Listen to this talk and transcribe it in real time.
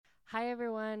Hi,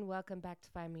 everyone. Welcome back to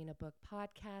Find Me in a Book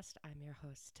podcast. I'm your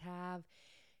host, Tav,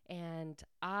 and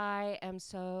I am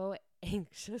so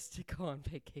anxious to go on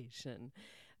vacation.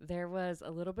 There was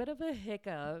a little bit of a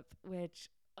hiccup, which,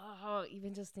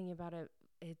 even just thinking about it,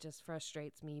 it just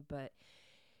frustrates me, but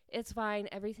it's fine.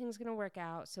 Everything's going to work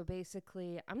out. So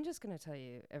basically, I'm just going to tell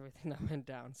you everything that went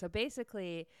down. So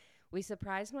basically, we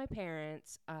surprised my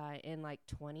parents in like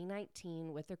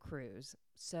 2019 with a cruise.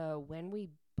 So when we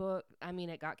booked,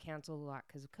 it got canceled a lot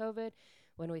because of COVID.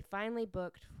 When we finally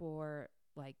booked for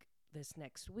like this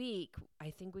next week, I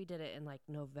think we did it in like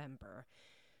November.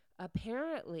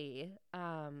 Apparently,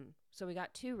 so we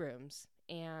got 2 rooms,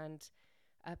 and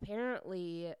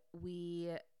apparently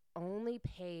we only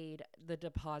paid the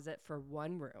deposit for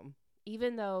one room,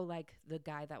 even though like the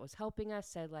guy that was helping us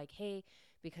said like, hey,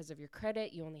 because of your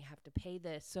credit you only have to pay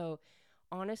this. So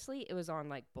honestly, it was on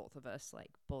like both of us,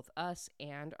 like both us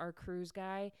and our cruise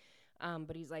guy.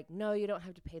 But he's like, no, you don't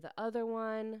have to pay the other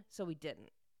one. So we didn't.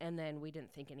 And then we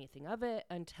didn't think anything of it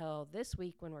until this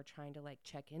week when we're trying to like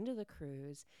check into the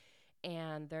cruise,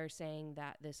 and they're saying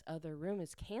that this other room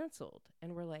is canceled.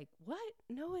 And we're like, what?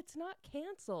 No, it's not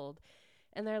canceled.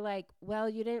 And they're like, well,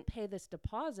 you didn't pay this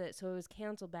deposit, so it was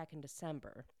canceled back in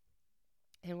December.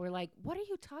 And we're like, what are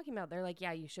you talking about? They're like,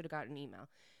 yeah, you should have got an email,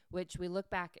 which we look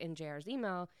back in JR's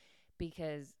email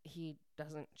because he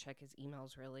doesn't check his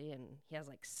emails really. And he has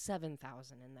like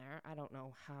 7,000 in there. I don't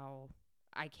know how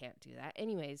I can't do that.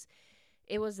 Anyways,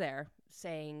 it was there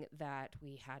saying that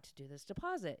we had to do this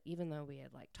deposit, even though we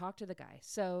had like talked to the guy.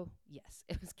 So yes,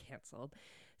 it was canceled.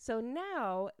 So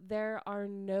now there are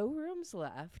no rooms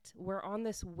left. We're on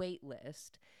this wait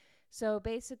list. So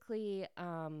basically,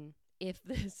 if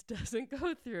this doesn't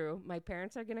go through, my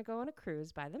parents are going to go on a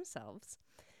cruise by themselves.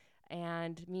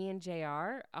 And me and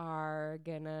JR are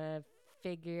going to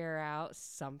figure out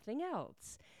something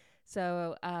else.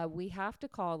 So we have to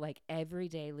call like every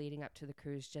day leading up to the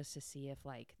cruise just to see if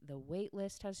like the wait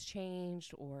list has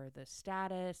changed or the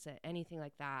status, anything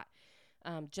like that,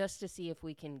 just to see if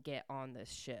we can get on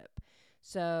this ship.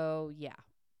 So yeah,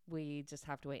 we just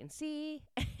have to wait and see.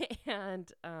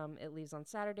 And it leaves on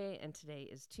Saturday, and today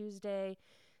is Tuesday.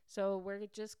 So we're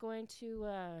just going to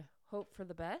hope for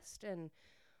the best. And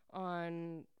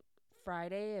on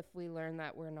Friday, if we learn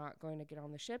that we're not going to get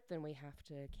on the ship, then we have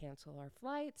to cancel our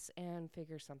flights and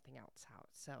figure something else out.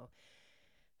 So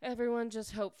everyone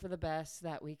just hope for the best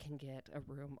that we can get a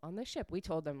room on the ship. We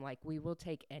told them, like, we will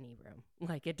take any room.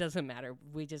 Like, it doesn't matter.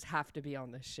 We just have to be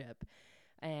on the ship.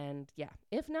 And yeah,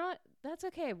 if not, that's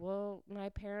okay. Well, my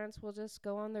parents will just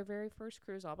go on their very first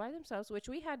cruise all by themselves, which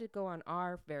we had to go on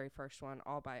our very first one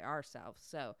all by ourselves.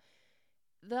 So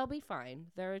they'll be fine.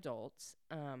 They're adults.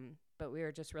 But we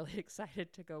were just really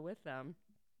excited to go with them.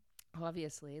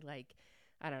 Obviously, like,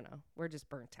 I don't know, we're just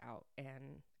burnt out.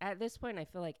 And at this point, I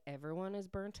feel like everyone is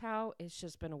burnt out. It's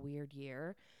just been a weird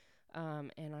year.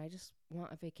 And I just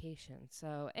want a vacation.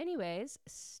 So, anyways,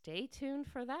 stay tuned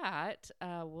for that.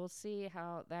 We'll see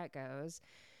how that goes.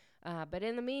 But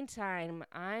in the meantime,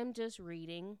 I'm just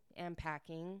reading and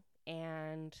packing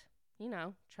and,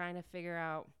 trying to figure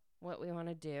out what we want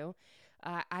to do.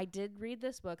 I did read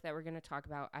this book that we're going to talk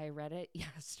about. I read it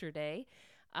yesterday,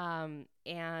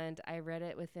 and I read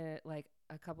it within like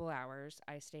a couple hours.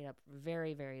 I stayed up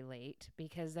very, very late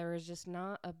because there was just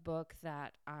not a book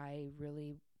that I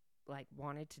really like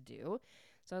wanted to do.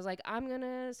 So I was like, I'm going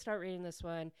to start reading this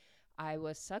one. I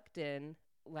was sucked in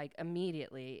like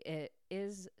immediately. It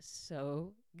is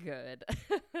so good.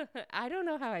 I don't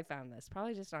know how I found this,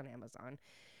 probably just on Amazon.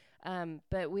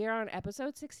 But we are on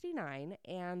episode 69,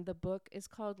 and the book is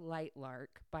called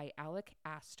Lightlark by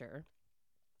Aster.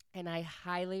 And I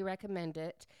highly recommend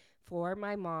it for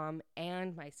my mom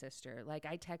and my sister. Like,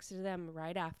 I texted them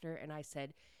right after and I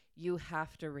said, you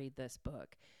have to read this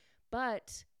book.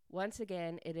 But once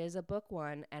again, it is a book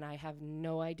one, and I have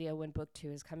no idea when book two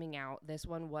is coming out. This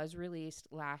one was released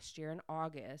last year in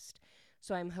August.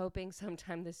 So I'm hoping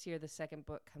sometime this year the second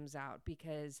book comes out,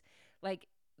 because like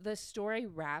the story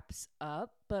wraps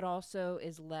up, but also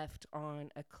is left on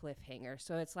a cliffhanger.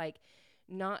 So it's like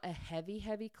not a heavy,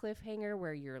 heavy cliffhanger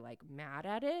where you're like mad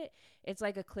at it. It's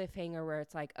like a cliffhanger where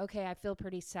it's like, okay, I feel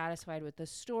pretty satisfied with the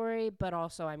story, but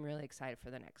also I'm really excited for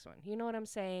the next one. You know what I'm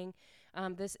saying?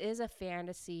 This is a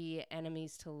fantasy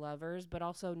enemies to lovers, but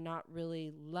also not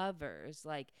really lovers.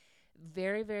 Like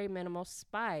very, very minimal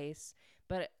spice,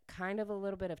 but kind of a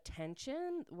little bit of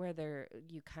tension where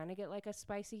you kind of get like a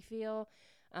spicy feel,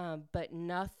 but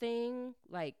nothing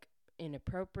like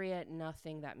inappropriate,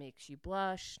 nothing that makes you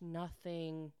blush,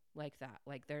 nothing like that.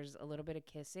 Like there's a little bit of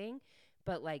kissing,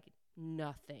 but like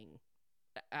nothing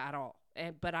at all.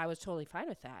 but I was totally fine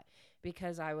with that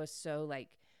because I was so like,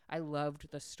 I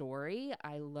loved the story.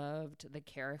 I loved the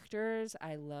characters.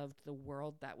 I loved the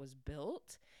world that was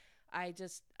built. I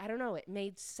don't know, it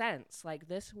made sense. Like,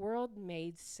 this world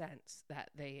made sense that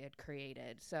they had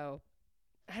created. So,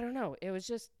 I don't know. It was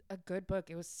just a good book.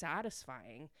 It was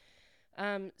satisfying.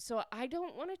 So I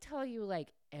don't want to tell you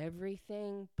like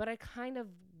everything, but I kind of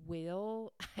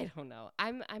will. I don't know.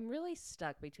 I'm really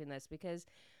stuck between this because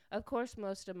of course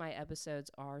most of my episodes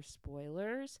are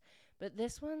spoilers, but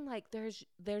this one, like, there's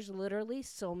literally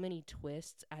so many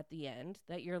twists at the end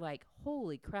that you're like,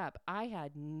 "Holy crap, I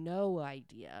had no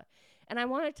idea." And I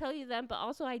want to tell you them, but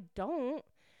also I don't.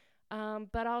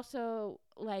 But also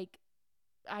like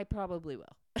I probably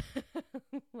will.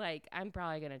 Like, I'm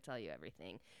probably going to tell you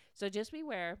everything. So just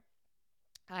beware.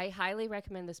 I highly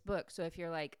recommend this book. So if you're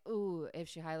like, ooh, if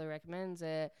she highly recommends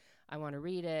it, I want to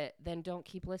read it, then don't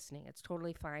keep listening. It's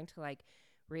totally fine to like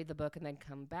read the book and then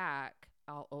come back.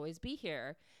 I'll always be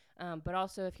here. But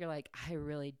also, if you're like, I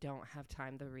really don't have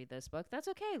time to read this book, that's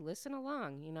okay. Listen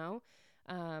along, you know?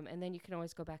 And then you can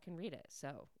always go back and read it.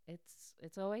 So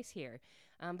it's always here.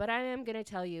 But I am going to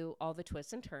tell you all the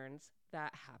twists and turns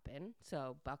that happen.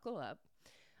 So buckle up.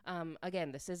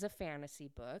 Again, this is a fantasy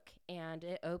book, and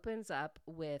it opens up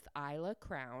with Isla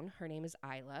Crown. Her name is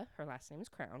Isla. Her last name is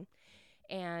Crown.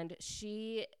 And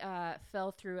she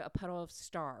fell through a puddle of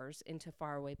stars into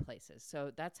faraway places.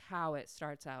 So that's how it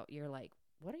starts out. You're like,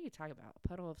 what are you talking about? A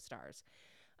puddle of stars.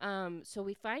 So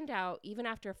we find out even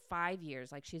after 5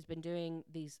 years, like she's been doing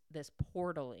this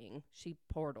portaling. She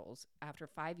portals after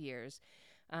 5 years.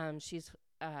 She's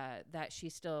that she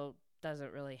still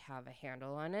doesn't really have a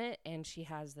handle on it, and she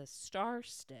has this star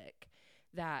stick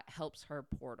that helps her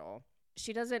portal.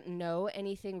 She doesn't know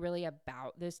anything really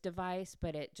about this device,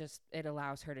 but it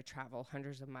allows her to travel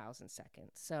hundreds of miles in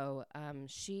seconds. So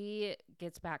she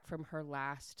gets back from her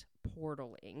last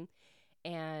portaling,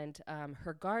 and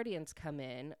her guardians come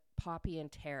in, Poppy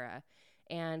and Tara,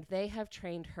 and they have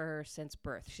trained her since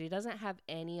birth. She doesn't have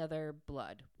any other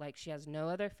blood. Like, she has no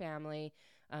other family.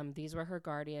 These were her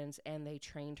guardians, and they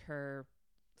trained her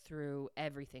through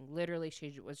everything. Literally,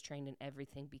 she was trained in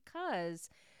everything because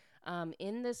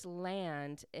in this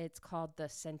land, it's called the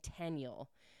Centennial,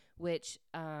 which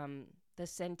the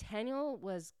Centennial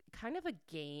was kind of a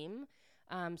game.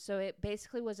 So it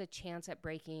basically was a chance at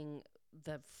breaking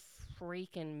the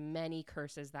freaking many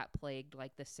curses that plagued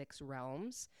like the six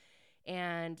realms.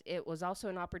 And it was also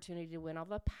an opportunity to win all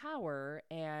the power.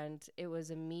 And it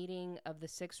was a meeting of the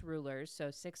six rulers.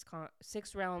 So six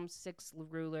realms, six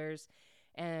rulers,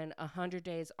 and 100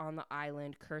 days on the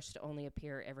island, cursed to only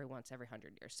appear every once every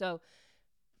 100 years. So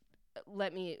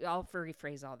I'll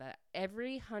rephrase all that.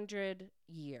 Every 100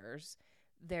 years,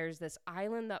 there's this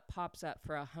island that pops up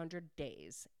for 100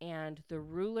 days. And the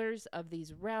rulers of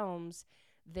these realms,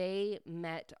 they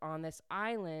met on this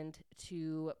island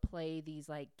to play these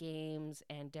like games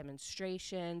and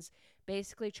demonstrations,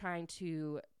 basically trying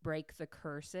to break the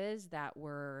curses that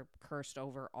were cursed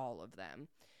over all of them.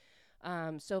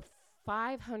 So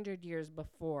 500 years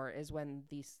before is when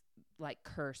these like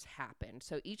curse happened.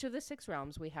 So each of the six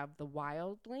realms, we have the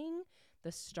wildling,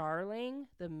 the starling,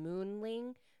 the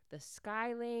moonling, the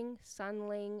skyling,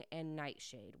 sunling, and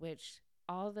nightshade, which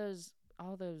all those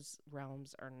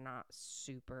realms are not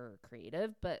super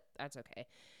creative, but that's okay.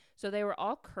 So they were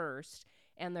all cursed,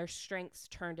 and their strengths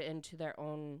turned into their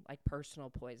own like personal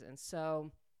poison.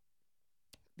 So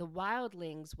the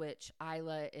wildlings, which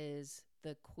Isla is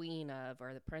the queen of,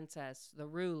 or the princess, the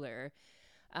ruler,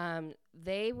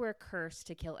 they were cursed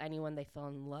to kill anyone they fell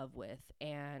in love with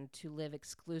and to live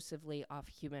exclusively off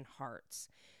human hearts.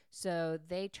 So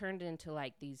they turned into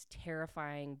like these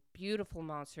terrifying, beautiful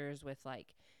monsters with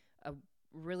like a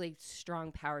really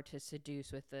strong power to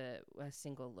seduce with a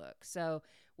single look. So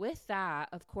with that,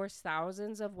 of course,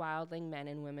 thousands of wildling men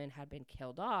and women had been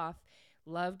killed off.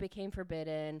 Love became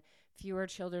forbidden. Fewer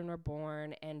children were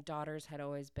born, and daughters had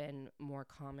always been more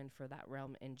common for that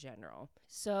realm in general.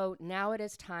 So now it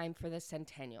is time for the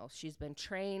Centennial. She's been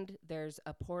trained. There's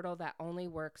a portal that only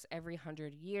works every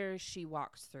 100 years. She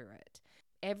walks through it.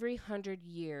 Every 100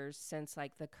 years since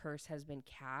like the curse has been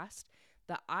cast,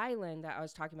 the island that I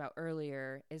was talking about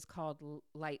earlier is called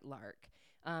Lightlark.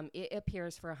 It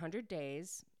appears for 100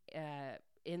 days.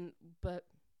 But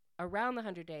around the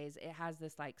 100 days, it has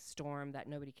this like storm that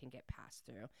nobody can get past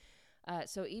through.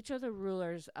 So each of the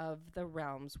rulers of the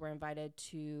realms were invited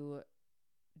to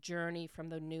journey from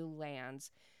the new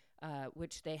lands,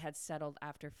 which they had settled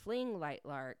after fleeing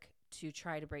Lightlark, to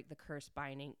try to break the curse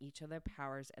binding each of their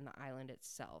powers and the island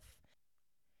itself.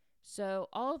 So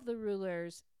all of the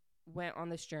rulers went on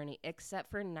this journey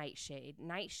except for Nightshade.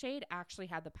 Nightshade actually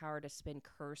had the power to spin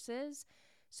curses.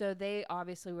 So they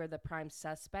obviously were the prime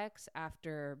suspects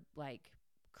after like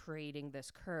creating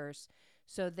this curse.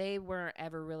 So they weren't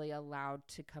ever really allowed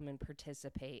to come and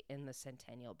participate in the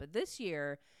Centennial. But this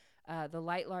year, the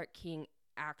Lightlark King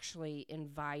actually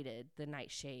invited the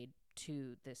Nightshade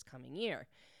to this coming year.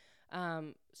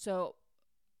 So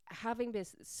having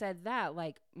said that,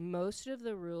 like most of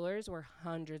the rulers were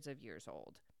hundreds of years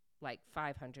old, like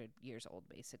 500 years old,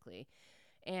 basically.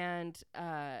 And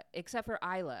except for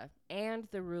Isla and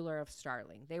the ruler of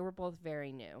Starling, they were both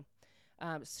very new.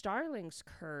 Starling's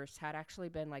curse had actually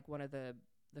been like one of the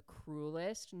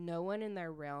cruelest. No one in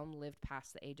their realm lived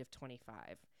past the age of 25.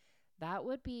 That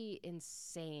would be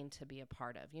insane to be a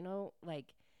part of. You know,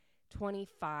 like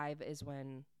 25 is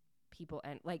when people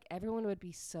end, like everyone would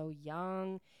be so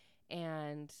young.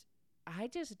 And I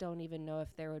just don't even know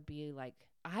if there would be like,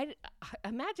 I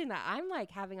imagine that. I'm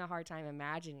like having a hard time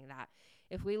imagining that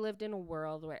if we lived in a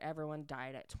world where everyone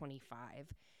died at 25.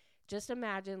 Just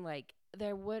imagine like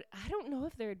I don't know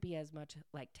if there would be as much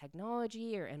like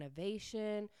technology or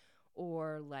innovation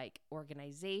or like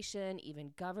organization,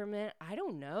 even government. I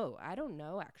don't know. I don't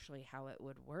know actually how it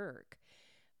would work.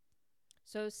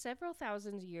 So, several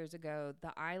thousands of years ago,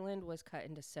 the island was cut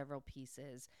into several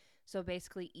pieces. So,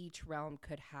 basically, each realm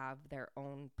could have their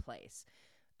own place.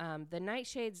 The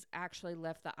Nightshades actually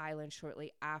left the island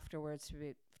shortly afterwards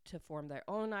to form their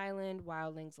own island.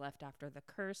 Wildlings left after the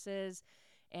curses.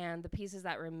 And the pieces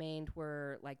that remained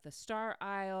were like the Star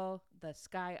Isle, the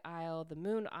Sky Isle, the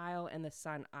Moon Isle, and the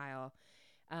Sun Isle.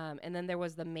 And then there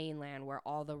was the mainland where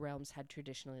all the realms had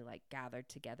traditionally like gathered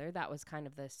together. That was kind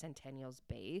of the Centennial's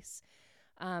base.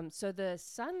 So the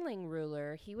Sunling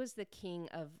ruler, he was the king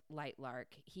of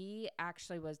Lightlark. He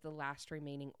actually was the last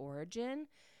remaining origin,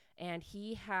 and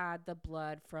he had the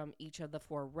blood from each of the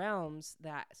four realms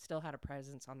that still had a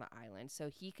presence on the island. So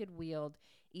he could wield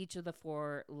each of the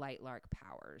four Lightlark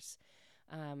powers.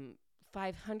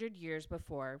 500 years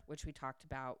before, which we talked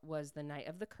about, was the Night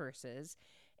of the Curses,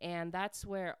 and that's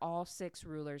where all six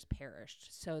rulers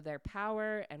perished. So their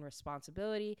power and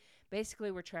responsibility basically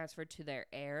were transferred to their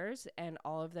heirs, and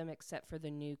all of them except for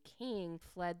the new king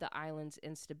fled the island's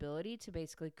instability to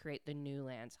basically create the new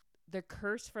lands. The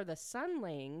curse for the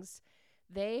Sunlings,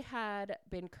 they had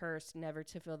been cursed never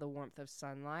to feel the warmth of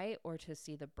sunlight or to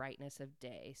see the brightness of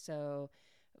day. So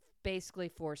basically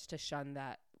forced to shun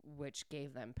that which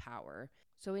gave them power.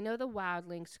 So we know the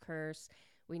Wildlings curse.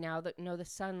 We now know the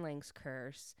Sunlings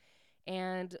curse.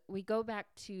 And we go back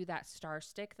to that star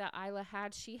stick that Isla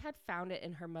had. She had found it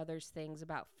in her mother's things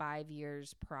about 5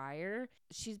 years prior.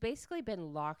 She's basically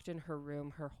been locked in her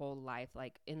room her whole life,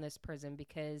 like in this prison,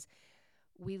 because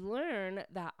we learn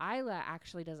that Isla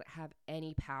actually doesn't have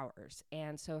any powers.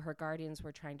 And so her guardians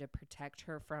were trying to protect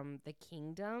her from the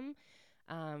kingdom,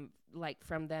 like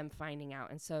from them finding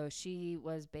out. And so she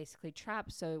was basically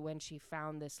trapped. So when she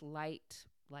found this light,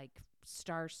 like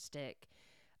star stick,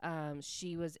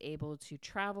 she was able to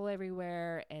travel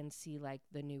everywhere and see like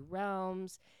the new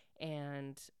realms.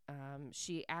 And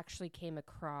she actually came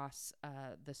across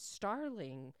the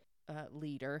Starling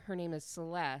leader. Her name is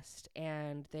Celeste,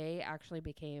 and they actually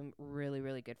became really,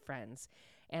 really good friends.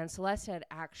 And Celeste had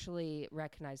actually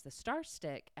recognized the star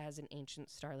stick as an ancient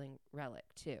Starling relic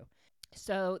too.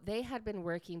 So they had been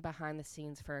working behind the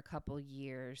scenes for a couple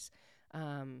years.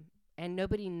 And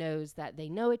nobody knows that they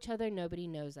know each other. Nobody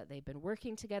knows that they've been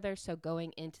working together. So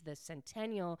going into the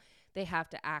Centennial, they have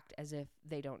to act as if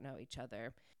they don't know each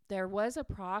other. There was a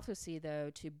prophecy,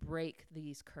 though, to break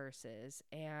these curses.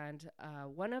 And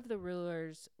one of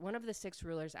the six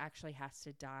rulers actually has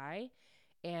to die.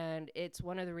 And it's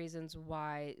one of the reasons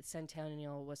why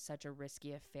Centennial was such a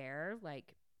risky affair.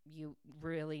 Like, you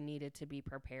really needed to be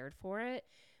prepared for it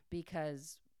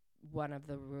because one of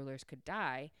the rulers could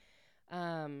die.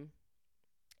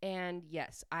 And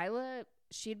yes, Isla,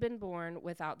 she'd been born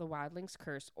without the Wildlings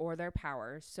curse or their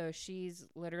powers, so she's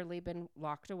literally been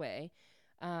locked away.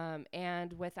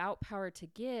 And without power to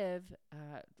give,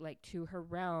 like to her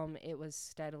realm, it was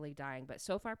steadily dying. But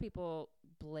so far, people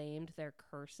blamed their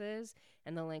curses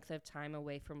and the length of time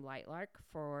away from Lightlark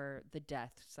for the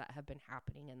deaths that have been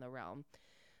happening in the realm.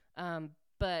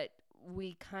 But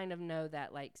we kind of know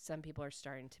that like some people are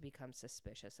starting to become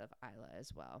suspicious of Isla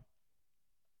as well.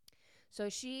 So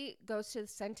she goes to the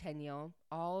Centennial.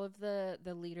 All of the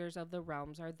leaders of the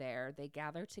realms are there. They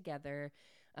gather together.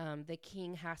 The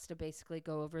king has to basically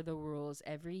go over the rules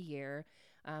every year.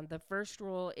 The first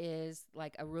rule is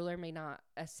like a ruler may not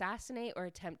assassinate or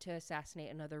attempt to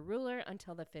assassinate another ruler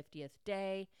until the 50th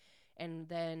day. And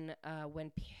then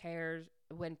when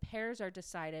when pairs are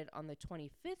decided on the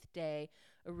 25th day,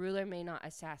 a ruler may not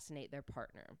assassinate their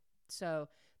partner. So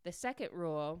the second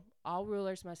rule, all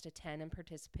rulers must attend and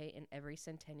participate in every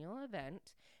centennial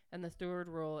event. And the third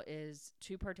rule is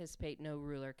to participate, no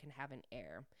ruler can have an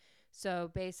heir. So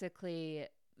basically,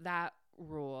 that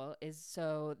rule is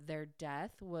so their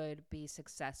death would be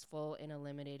successful in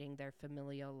eliminating their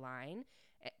familial line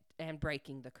and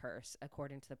breaking the curse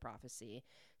according to the prophecy.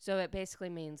 So it basically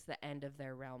means the end of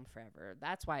their realm forever.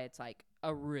 That's why it's like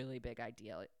a really big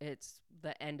ideal. It's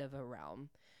the end of a realm.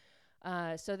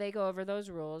 So they go over those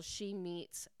rules. She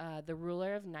meets the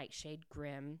ruler of Nightshade,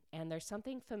 Grim, and there's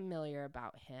something familiar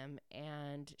about him,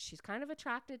 and she's kind of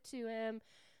attracted to him.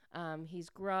 He's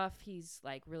gruff. He's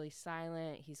like really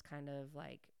silent. He's kind of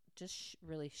like just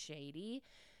really shady.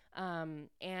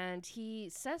 And he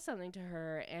says something to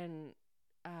her, and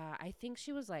I think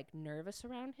she was like nervous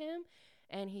around him.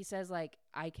 And he says like,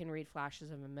 I can read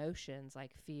flashes of emotions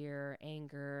like fear,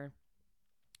 anger.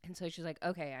 And so she's like,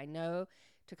 okay, I know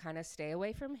to kind of stay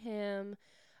away from him.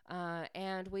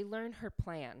 And we learn her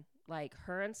plan. Like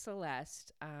her and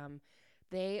Celeste,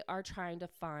 they are trying to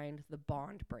find the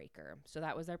bond breaker. So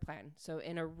that was their plan. So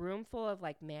in a room full of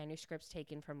like manuscripts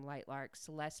taken from Lightlark,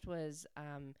 Celeste was,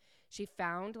 she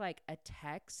found like a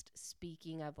text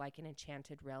speaking of like an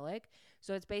enchanted relic.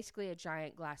 So it's basically a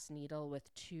giant glass needle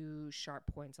with two sharp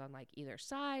points on like either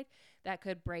side that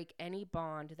could break any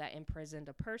bond that imprisoned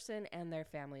a person and their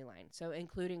family line. So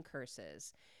including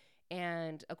curses.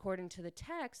 And according to the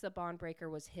text, the bond breaker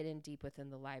was hidden deep within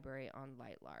the library on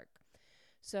Lightlark.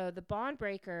 So the bond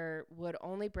breaker would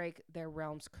only break their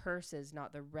realm's curses,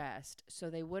 not the rest. So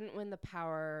they wouldn't win the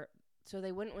power. So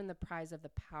they wouldn't win the prize of the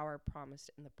power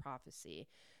promised in the prophecy.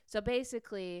 So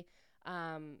basically,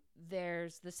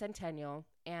 there's the centennial,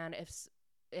 and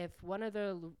if one of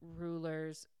the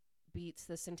rulers beats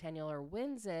the centennial or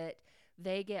wins it,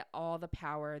 they get all the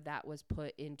power that was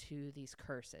put into these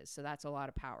curses. So that's a lot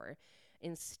of power.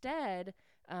 Instead,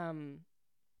 Isla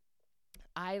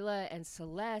and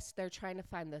Celeste, they're trying to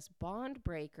find this bond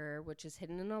breaker, which is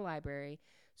hidden in a library,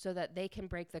 so that they can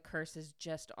break the curses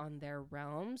just on their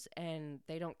realms. And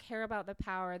they don't care about the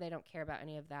power. They don't care about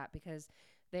any of that because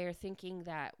they're thinking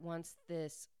that once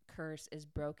this curse is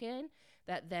broken,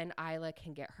 that then Isla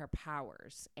can get her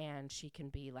powers and she can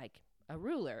be like a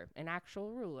ruler, an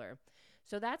actual ruler.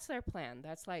 So that's their plan.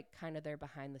 That's like kind of their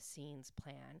behind the scenes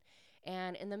plan.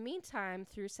 And in the meantime,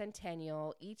 through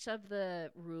Centennial, each of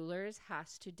the rulers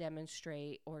has to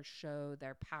demonstrate or show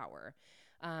their power.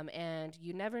 And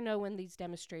you never know when these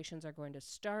demonstrations are going to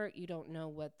start. You don't know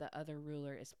what the other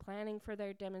ruler is planning for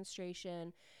their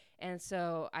demonstration. And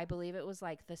so I believe it was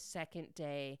like the second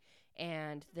day,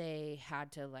 and they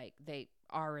had to, like, they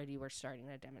already were starting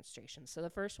a demonstration. So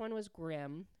the first one was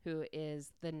Grim, who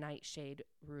is the Nightshade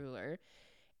ruler,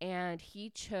 and he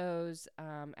chose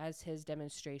as his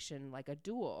demonstration like a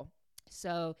duel.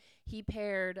 So he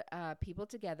paired people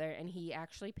together, and he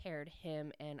actually paired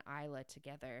him and Isla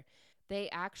together. They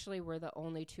actually were the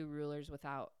only two rulers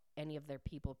without any of their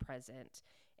people present,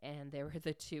 and they were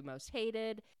the two most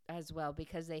hated as well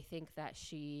because they think that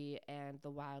she and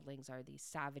the wildlings are these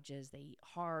savages. They eat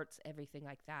hearts, everything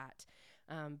like that.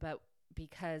 But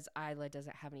because Isla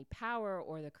doesn't have any power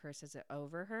or the curse isn't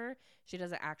over her, she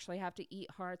doesn't actually have to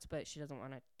eat hearts, but she doesn't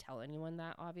want to tell anyone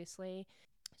that, obviously.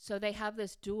 So they have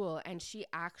this duel, and she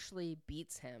actually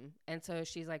beats him. And so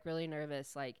she's like really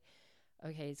nervous, like,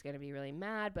 okay, he's going to be really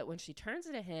mad. But when she turns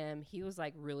to him, he was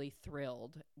like really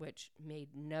thrilled, which made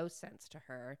no sense to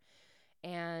her.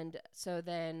 And so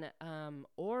then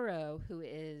Oro, who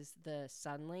is the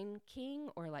Sunling King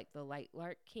or like the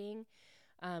Lightlark King,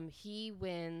 he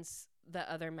wins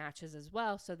the other matches as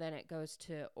well. So then it goes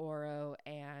to Oro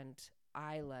and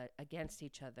Isla against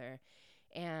each other.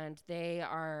 And they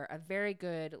are a very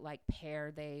good like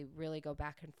pair. They really go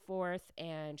back and forth.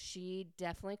 And she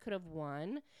definitely could have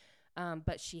won.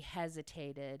 But she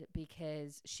hesitated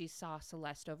because she saw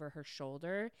Celeste over her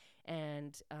shoulder,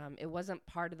 and it wasn't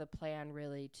part of the plan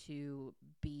really to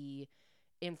be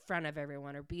in front of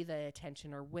everyone or be the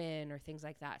attention or win or things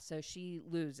like that. So she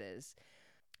loses.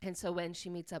 And so when she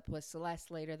meets up with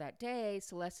Celeste later that day,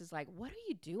 Celeste is like, what are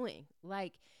you doing?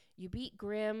 Like, you beat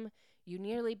Grim, you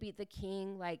nearly beat the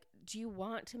king. Like, do you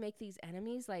want to make these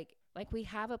enemies? Like we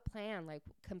have a plan. Like,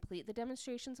 complete the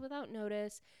demonstrations without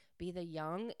notice, be the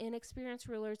young, inexperienced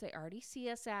rulers they already see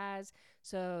us as.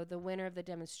 So the winner of the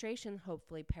demonstration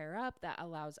hopefully pair up. That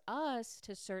allows us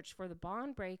to search for the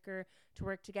bond breaker to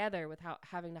work together without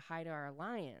having to hide our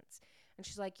alliance. And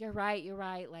she's like, you're right, you're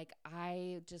right. Like,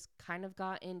 I just kind of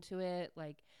got into it.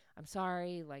 Like, I'm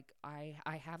sorry. Like, I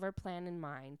have our plan in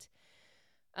mind.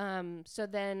 So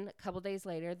then a couple days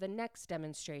later, the next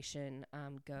demonstration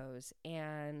goes,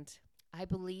 and I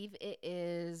believe it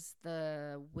is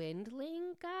the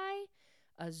Windling guy,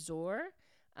 Azor,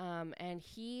 and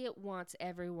he wants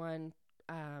everyone.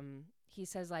 He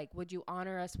says like, "Would you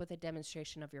honor us with a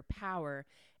demonstration of your power?"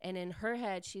 And in her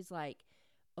head, she's like,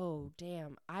 "Oh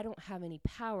damn, I don't have any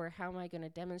power. How am I going to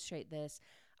demonstrate this?"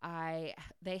 I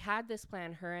They had this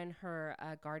plan. Her and her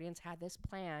guardians had this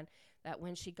plan that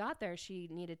when she got there, she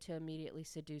needed to immediately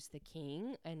seduce the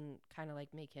king and kind of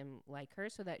like make him like her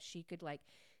so that she could like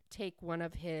take one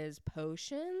of his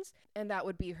potions, and that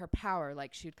would be her power.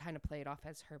 Like she'd kind of play it off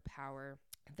as her power,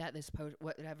 that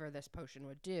whatever this potion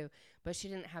would do, but she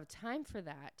didn't have time for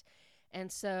that. And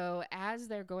so as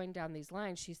they're going down these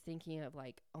lines, she's thinking of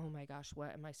like, oh my gosh,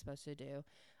 what am I supposed to do?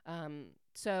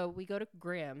 So we go to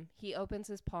Grim. He opens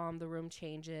his palm. The room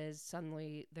changes.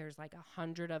 Suddenly there's like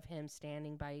 100 of him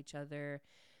standing by each other.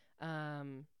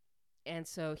 Um, and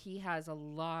so he has a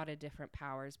lot of different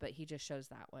powers, but he just shows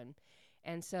that one.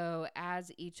 And so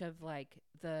as each of like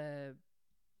the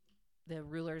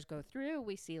rulers go through,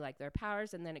 we see like their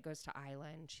powers, and then it goes to Isla,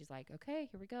 and she's like, okay,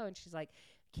 here we go. And she's like,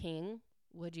 King,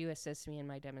 would you assist me in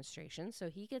my demonstration? So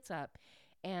he gets up,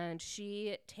 and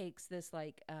she takes this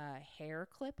like hair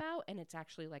clip out, and it's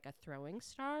actually like a throwing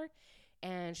star,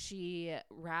 and she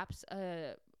wraps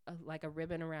like a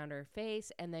ribbon around her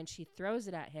face, and then she throws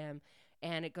it at him,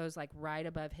 and it goes like right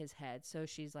above his head. So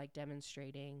she's like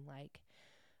demonstrating like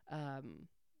um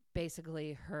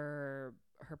basically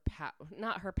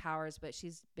not her powers, but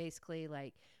she's basically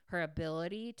like her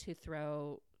ability to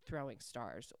throw throwing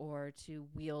stars or to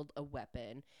wield a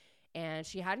weapon. And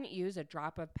she hadn't used a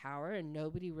drop of power, and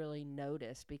nobody really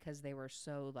noticed because they were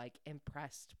so like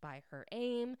impressed by her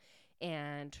aim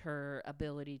and her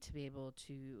ability to be able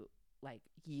to like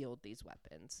yield these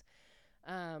weapons.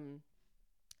 um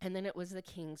and then it was the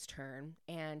king's turn,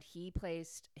 and he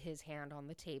placed his hand on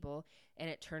the table, and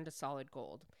it turned to solid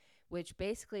gold, which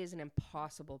basically is an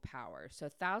impossible power. So,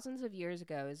 thousands of years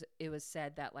ago, it was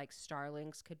said that like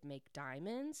starlings could make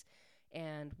diamonds,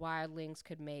 and wildlings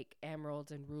could make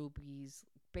emeralds and rubies,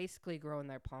 basically grow in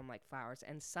their palm like flowers,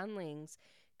 and sunlings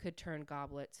could turn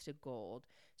goblets to gold.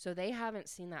 So, they haven't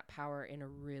seen that power in a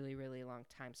really, really long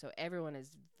time. So, everyone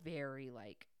is very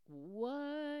like,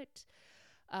 what?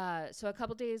 So a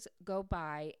couple days go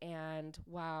by, and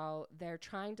while they're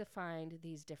trying to find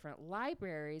these different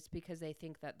libraries because they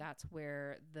think that that's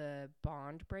where the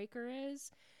bond breaker is,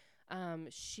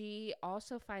 she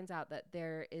also finds out that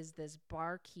there is this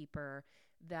barkeeper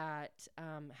that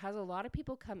has a lot of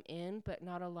people come in, but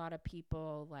not a lot of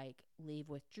people like leave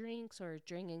with drinks or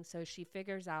drinking. So she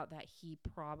figures out that he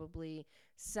probably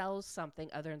sells something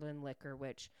other than liquor,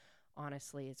 which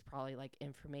honestly is probably like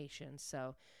information.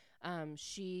 So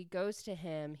she goes to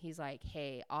him. He's like,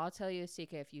 hey, I'll tell you a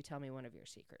secret if you tell me one of your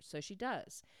secrets. So she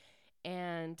does.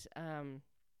 And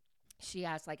she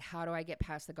asks, like, how do I get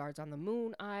past the guards on the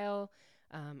moon aisle?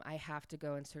 I have to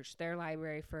go and search their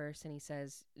library first. And he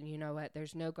says, you know what?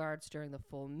 There's no guards during the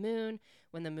full moon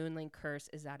when the moonling curse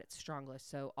is at its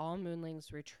strongest. So all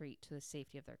moonlings retreat to the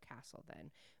safety of their castle then,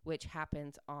 which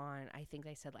happens on, I think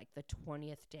they said, like the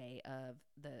 20th day of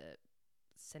the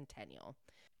centennial.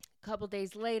 Couple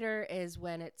days later is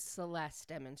when it's Celeste's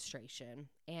demonstration,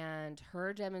 and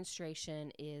her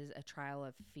demonstration is a trial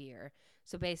of fear.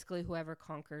 So basically, whoever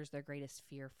conquers their greatest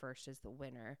fear first is the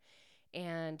winner.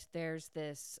 And there's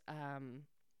this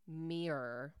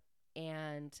mirror,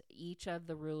 and each of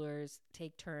the rulers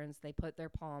take turns. They put their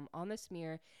palm on this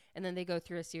mirror, and then they go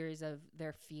through a series of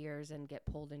their fears and get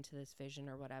pulled into this vision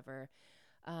or whatever.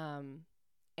 Um,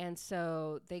 and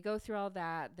so they go through all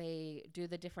that. They do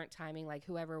the different timing, like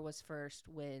whoever was first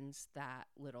wins that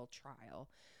little trial.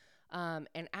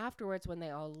 And afterwards, when they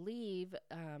all leave,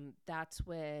 that's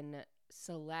when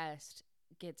Celeste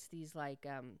gets these like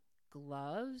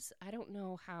gloves. I don't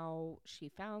know how she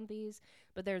found these,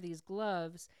 but they're these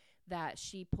gloves that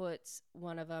she puts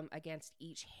one of them against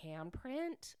each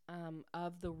handprint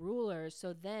of the rulers.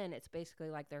 So then it's basically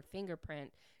like their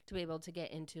fingerprint to be able to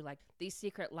get into like these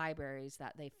secret libraries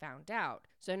that they found out.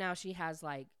 So now she has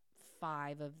like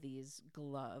 5 of these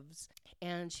gloves,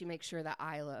 and she makes sure that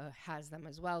Isla has them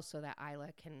as well so that Isla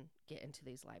can get into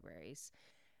these libraries.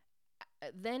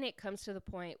 Then it comes to the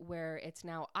point where it's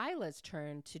now Isla's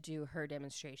turn to do her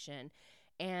demonstration,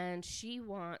 and she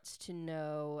wants to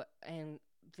know, and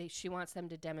she wants them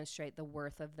to demonstrate the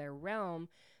worth of their realm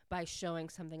by showing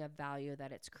something of value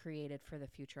that it's created for the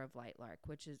future of Lightlark,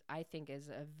 which is, I think, is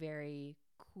a very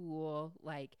cool,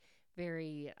 like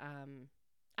very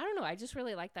I don't know, I just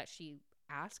really like that she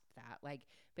asked that, like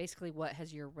basically what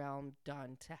has your realm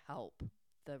done to help.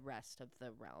 the rest of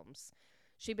the realms.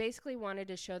 She basically wanted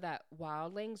to show that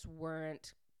wildlings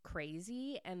weren't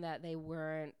crazy and that they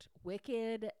weren't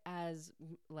wicked as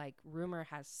like rumor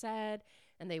has said,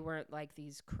 and they weren't like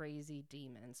these crazy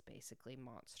demons, basically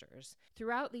monsters.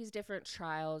 Throughout these different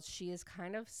trials, she is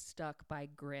kind of stuck by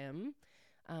Grimm.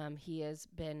 He has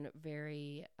been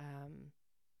very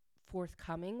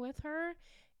forthcoming with her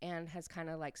and has kind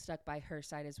of like stuck by her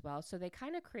side as well. So they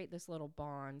kind of create this little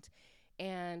bond.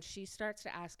 And she starts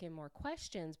to ask him more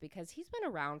questions because he's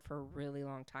been around for a really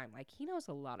long time. Like, he knows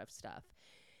a lot of stuff.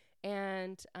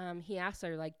 And he asks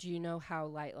her, like, do you know how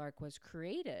Lightlark was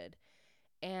created?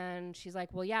 And she's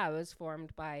like, well, yeah, it was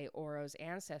formed by Oro's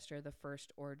ancestor, the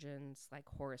first Origins, like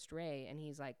Horus Ray. And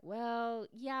he's like, well,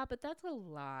 yeah, but that's a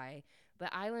lie.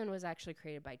 The island was actually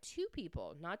created by two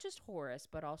people, not just Horus,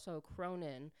 but also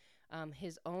Cronin,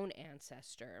 his own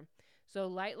ancestor. So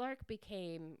Lightlark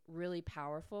became really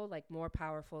powerful, like more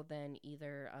powerful than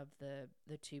either of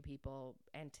the two people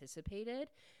anticipated.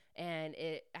 And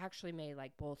it actually made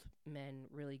like both men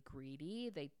really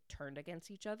greedy. They turned against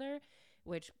each other,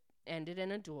 which ended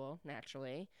in a duel,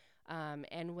 naturally.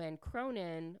 And when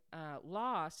Cronin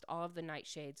lost, all of the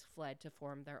Nightshades fled to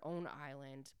form their own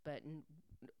island, but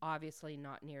obviously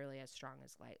not nearly as strong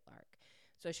as Lightlark.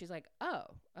 So she's like, oh,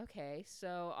 okay.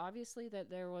 So obviously that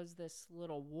there was this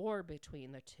little war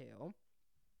between the two.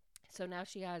 So now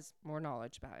she has more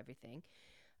knowledge about everything.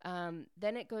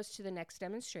 Then it goes to the next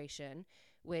demonstration,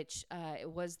 which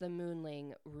it was the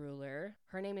Moonling ruler.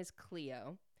 Her name is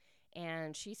Cleo,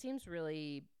 and she seems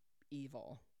really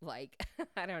evil. Like,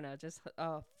 I don't know, just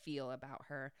a feel about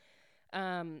her.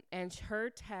 And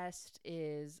her test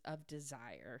is of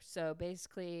desire. So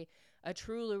basically, a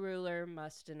true ruler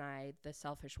must deny the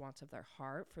selfish wants of their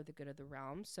heart for the good of the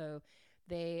realm. So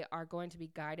they are going to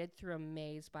be guided through a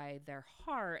maze by their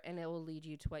heart, and it will lead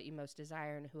you to what you most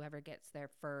desire, and whoever gets there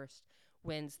first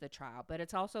wins the trial. But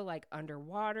it's also like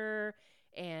underwater,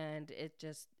 and it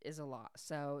just is a lot.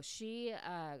 So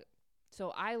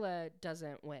so Isla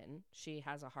doesn't win. She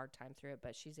has a hard time through it,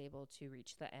 but she's able to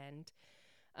reach the end.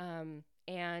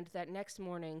 And that next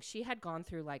morning, she had gone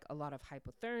through like a lot of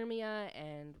hypothermia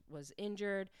and was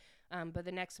injured. But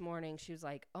the next morning, she was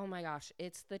like, oh my gosh,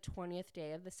 it's the 20th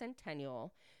day of the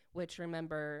centennial, which,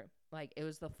 remember, like, it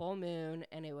was the full moon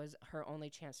and it was her only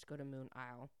chance to go to Moon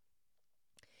Isle.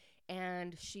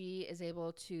 And she is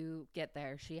able to get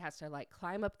there. She has to like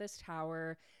climb up this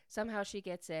tower. Somehow she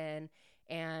gets in,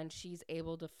 and she's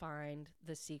able to find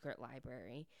the secret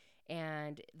library.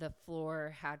 And the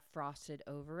floor had frosted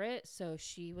over it, so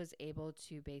she was able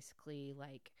to basically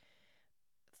like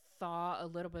thaw a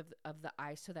little bit of the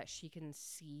ice so that she can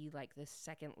see like the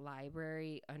second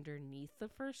library underneath the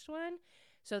first one.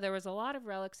 So there was a lot of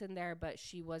relics in there, but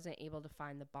she wasn't able to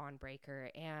find the bond breaker,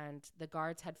 and the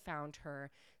guards had found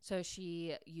her. So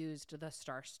she used the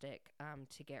star stick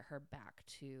to get her back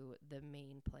to the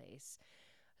main place.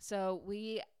 So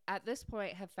we, at this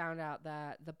point, have found out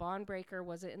that the bond breaker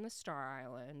wasn't in the Star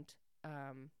Island,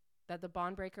 that the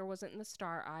bond breaker wasn't in the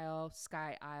Star Isle,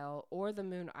 Sky Isle, or the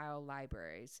Moon Isle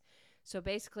libraries. So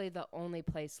basically, the only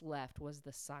place left was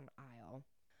the Sun Isle.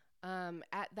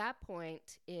 At that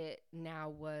point, it now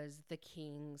was the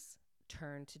king's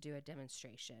turn to do a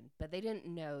demonstration, but they didn't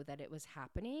know that it was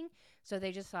happening. So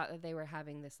they just thought that they were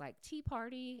having this like tea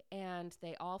party, and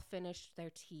they all finished their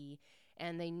tea,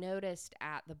 and they noticed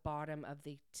at the bottom of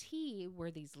the tea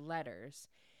were these letters.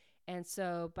 And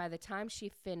so by the time she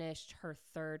finished her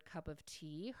third cup of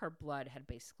tea, her blood had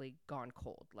basically gone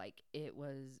cold. Like, it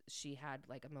was, she had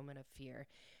like a moment of fear.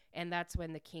 And that's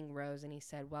when the king rose and he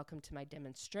said, welcome to my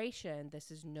demonstration.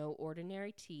 This is no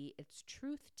ordinary tea. It's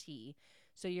truth tea.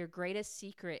 So your greatest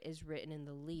secret is written in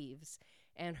the leaves.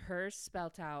 And hers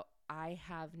spelt out, I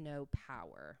have no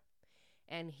power.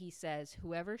 And he says,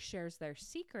 whoever shares their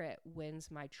secret wins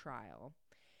my trial.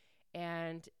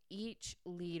 And each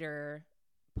leader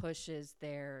pushes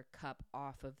their cup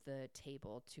off of the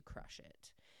table to crush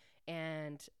it.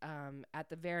 And at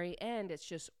the very end, it's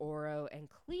just Oro and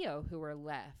Cleo who are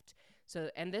left. So,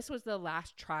 and this was the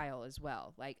last trial as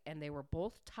well. Like, and they were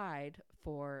both tied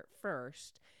for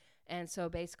first. And so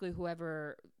basically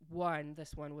whoever won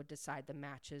this one would decide the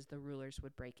matches the rulers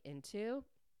would break into.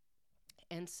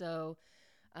 And so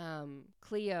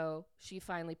Cleo, she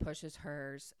finally pushes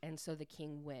hers, and so the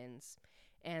king wins.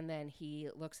 And then he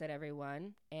looks at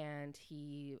everyone, and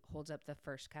he holds up the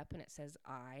first cup, and it says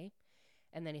I.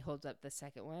 And then he holds up the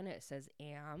second one, and it says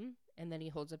am. And then he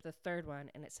holds up the third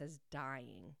one, and it says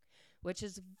dying, which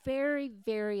is very,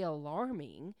 very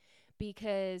alarming,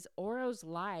 because Oro's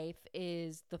life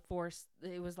is the force.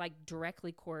 It was like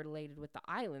directly correlated with the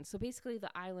island. So basically,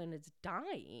 the island is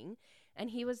dying,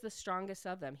 and he was the strongest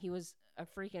of them. He was a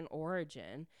freaking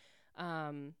origin,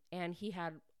 and he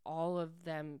had all of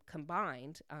them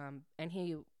combined, and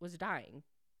he was dying,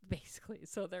 basically.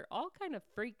 So they're all kind of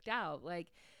freaked out, like,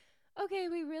 okay,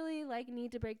 we really like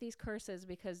need to break these curses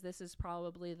because this is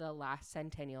probably the last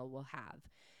centennial we'll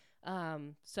have.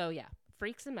 So yeah,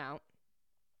 freaks him out.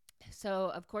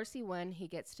 So of course he won. He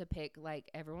gets to pick like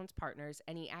everyone's partners,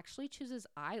 and he actually chooses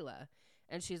Isla,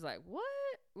 and she's like, "What?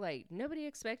 Like nobody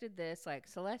expected this." Like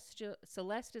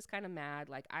Celeste is kind of mad.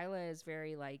 Like Isla is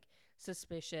very like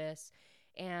suspicious.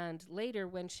 And later,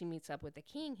 when she meets up with the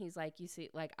king, he's like, "You see,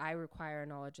 like I require a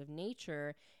knowledge of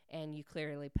nature, and you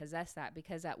clearly possess that."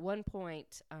 Because at one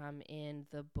point in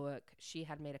the book, she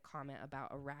had made a comment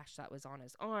about a rash that was on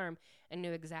his arm and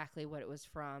knew exactly what it was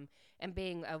from, and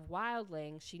being a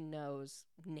wildling, she knows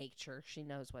nature. She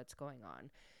knows what's going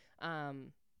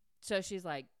on. So she's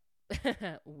like,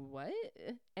 what?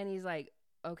 And he's like,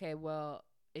 okay, well,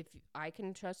 if I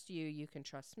can trust you, you can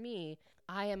trust me.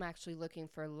 I am actually looking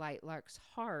for Lightlark's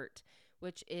heart,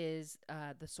 which is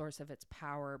the source of its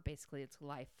power, basically its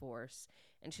life force.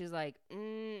 And she's like,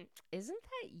 isn't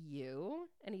that you?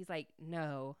 And he's like,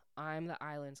 no, I'm the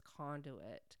island's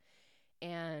conduit.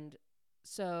 And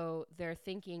so they're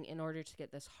thinking in order to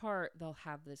get this heart, they'll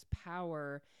have this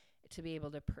power to be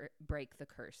able to break the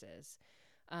curses.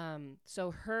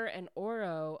 So her and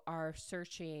Oro are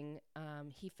searching.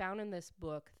 He found in this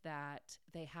book that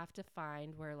they have to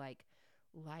find where like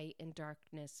light and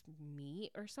darkness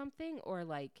meet or something, or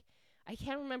like I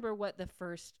can't remember what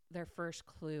their first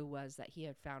clue was that he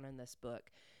had found in this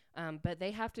book. But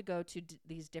they have to go to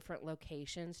these different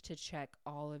locations to check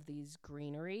all of these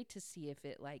greenery to see if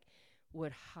it like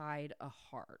would hide a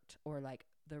heart or like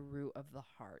the root of the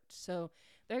heart. So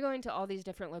they're going to all these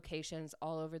different locations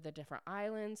all over the different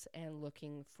islands and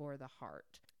looking for the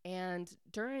heart. And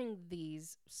during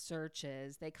these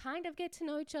searches, they kind of get to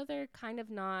know each other, kind of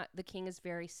not. The king is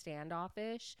very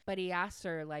standoffish, but he asks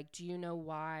her, like, do you know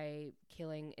why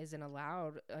killing isn't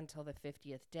allowed until the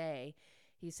 50th day?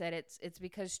 He said it's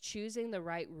because choosing the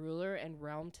right ruler and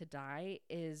realm to die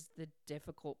is the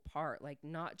difficult part. Like,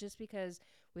 not just because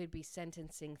we'd be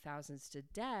sentencing thousands to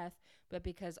death, but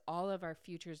because all of our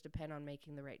futures depend on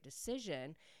making the right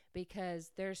decision,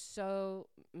 because there's so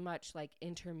much like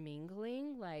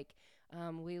intermingling. Like,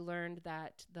 we learned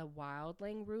that the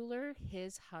wildling ruler,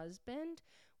 his husband,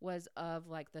 was of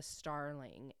like the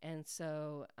starling. And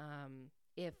so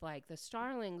if like the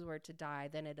starlings were to die,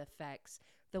 then it affects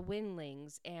the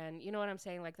windlings, and you know what I'm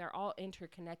saying, like they're all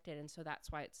interconnected, and so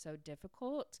that's why it's so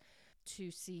difficult to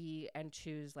see and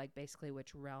choose like basically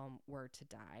which realm were to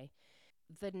die.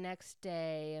 The next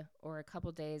day or a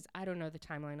couple days, I don't know the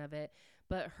timeline of it,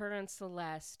 but her and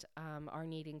Celeste are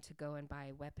needing to go and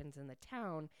buy weapons in the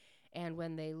town, and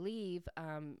when they leave,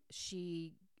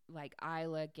 she like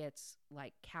Isla gets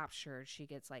like captured, she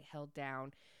gets like held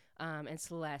down, and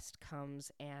Celeste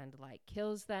comes and like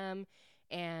kills them.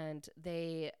 And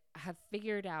they have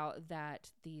figured out that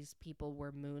these people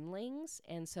were moonlings,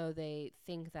 and so they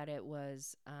think that it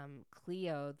was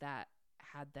Cleo that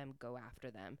had them go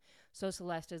after them. So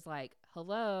Celeste is like,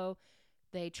 hello,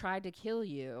 they tried to kill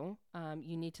you.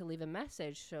 You need to leave a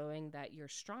message showing that you're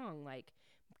strong, like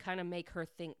kind of make her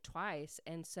think twice.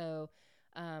 And so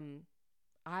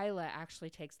Isla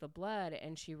actually takes the blood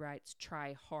and she writes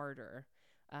try harder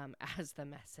as the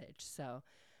message. So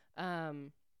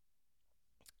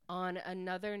on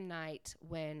another night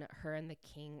when her and the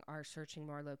king are searching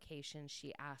more locations,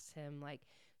 she asks him, like,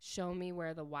 show me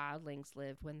where the wildlings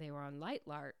lived when they were on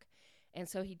Lightlark. And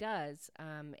so he does.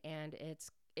 And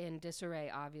it's in disarray,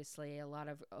 obviously, a lot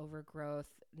of overgrowth.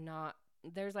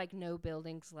 There's like no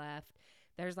buildings left.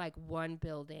 There's like one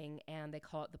building, and they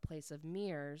call it the Place of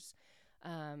Mirrors.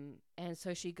 And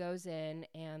so she goes in,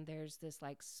 and there's this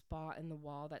like spot in the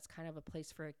wall that's kind of a place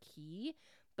for a key,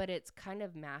 but it's kind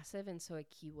of massive, and so a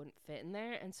key wouldn't fit in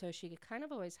there. And so she kind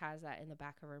of always has that in the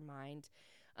back of her mind.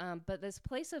 But this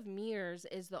Place of Mirrors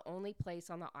is the only place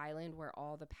on the island where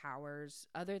all the powers,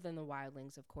 other than the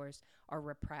wildlings, of course, are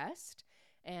repressed,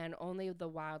 and only the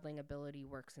wildling ability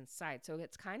works inside. So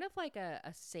it's kind of like a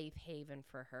safe haven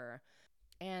for her.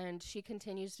 And she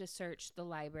continues to search the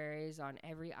libraries on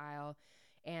every aisle,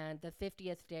 and the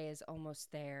 50th day is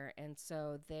almost there. And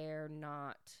so they're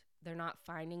not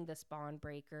finding the spawn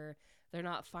breaker, they're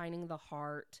not finding the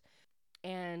heart.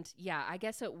 And yeah, I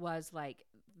guess it was like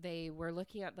they were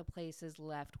looking at the places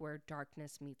left where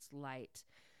darkness meets light,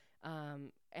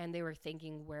 and they were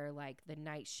thinking where like the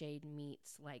nightshade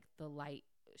meets like the light,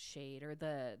 shade, or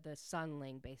the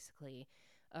sunling basically,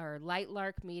 or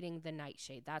Lightlark meeting the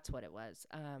nightshade. That's what it was.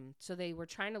 So they were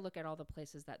trying to look at all the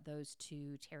places that those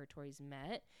two territories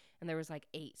met, and there was like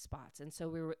 8 spots. And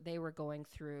so they were going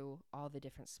through all the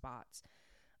different spots.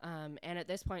 And at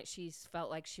this point, she felt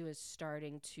like she was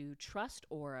starting to trust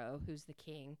Oro, who's the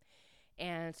king.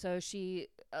 And so she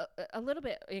a little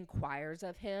bit inquires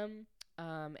of him,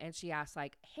 and she asks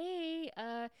like, "Hey,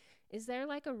 is there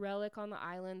like a relic on the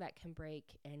island that can break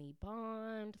any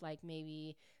bond? Like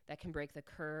maybe that can break the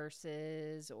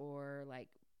curses, or like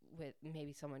with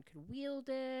maybe someone could wield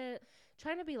it?"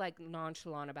 Trying to be like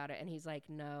nonchalant about it, and he's like,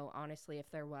 "No, honestly, if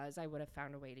there was, I would have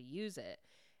found a way to use it."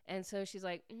 And so she's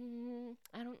like,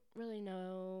 "I don't really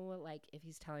know, like if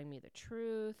he's telling me the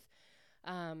truth."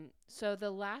 So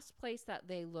the last place that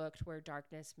they looked where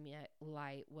darkness met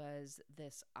light was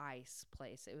this ice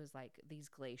place. It was like these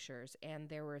glaciers, and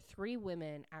there were 3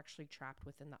 women actually trapped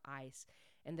within the ice,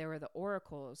 and there were the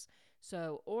oracles.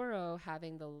 So Oro,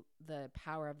 having the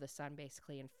power of the sun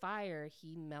basically and fire,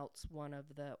 he melts one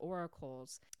of the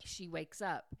oracles. She wakes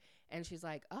up and she's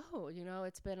like, "Oh,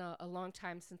 it's been a long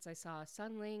time since I saw a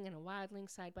sunling and a wildling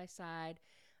side by side.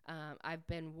 I've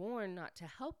been warned not to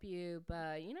help you,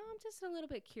 but, I'm just a little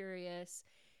bit curious."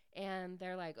 And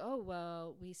they're like, "Oh,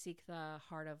 well, we seek the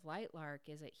heart of Lightlark.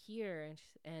 Is it here?"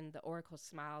 And the oracle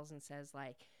smiles and says,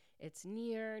 like, "It's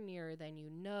nearer than you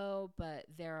know, but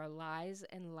there are lies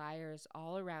and liars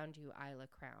all around you, Isla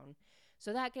Crown."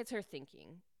 So that gets her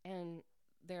thinking. And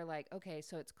they're like, "Okay,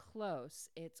 so it's close.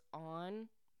 It's on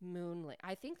Moonling."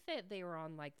 I think that they were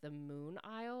on, like, the Moon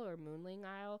Isle or Moonling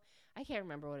Isle. I can't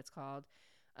remember what it's called.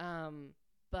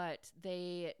 But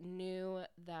they knew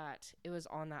that it was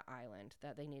on that island,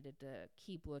 that they needed to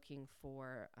keep looking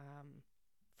for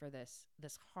this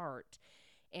heart.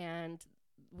 And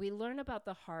we learn about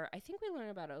the heart. I think we learn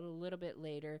about it a little bit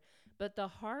later, but the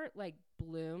heart like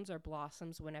blooms or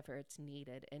blossoms whenever it's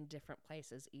needed in different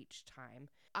places each time.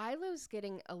 Isla's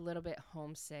getting a little bit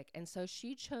homesick, and so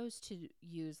she chose to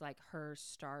use like her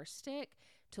star stick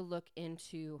to look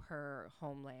into her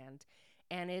homeland.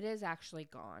 And it is actually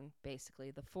gone,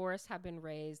 basically. The forests have been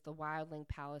razed. The wildling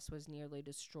palace was nearly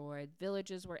destroyed.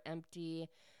 Villages were empty.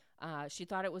 She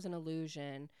thought it was an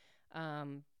illusion,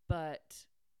 but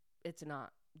it's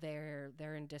not.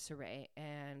 They're in disarray.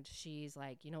 And she's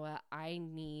like, "You know what? I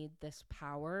need this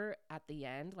power at the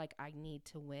end. Like, I need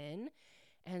to win."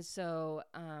 And so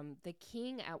the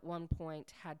king at one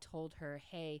point had told her,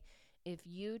 "Hey, if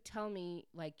you tell me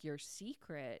like your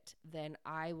secret, then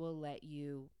I will let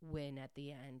you win at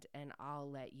the end, and I'll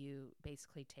let you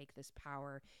basically take this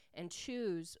power and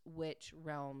choose which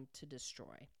realm to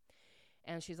destroy."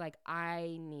 And she's like,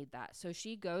 "I need that." So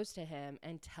she goes to him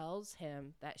and tells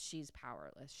him that she's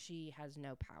powerless. She has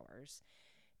no powers.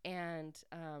 And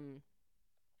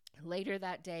later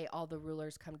that day, all the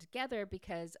rulers come together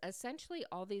because essentially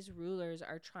all these rulers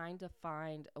are trying to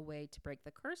find a way to break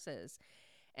the curses.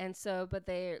 And so, but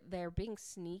they're being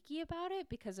sneaky about it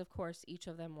because, of course, each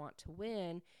of them want to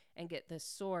win and get this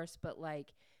source, but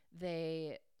like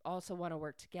they also want to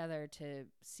work together to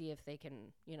see if they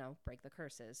can, break the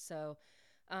curses. So,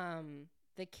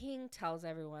 the king tells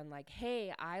everyone like,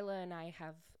 "Hey, Isla and I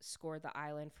have scored the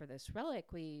island for this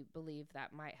relic. We believe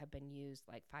that might have been used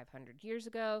like 500 years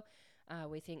ago.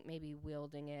 We think maybe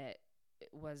wielding it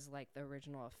was like the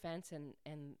original offense,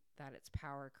 and that its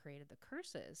power created the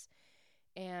curses."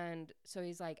 And so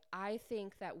he's like, "I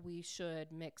think that we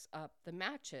should mix up the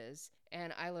matches."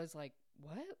 And Isla's like,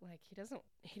 "What? Like he doesn't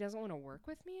want to work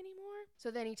with me anymore?" So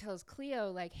then he tells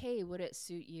Cleo like, "Hey, would it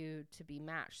suit you to be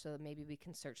matched so that maybe we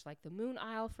can search like the Moon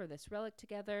Isle for this relic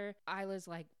together?" Isla's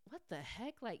like, "What the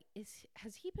heck? Like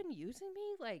has he been using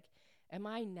me? Like am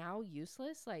I now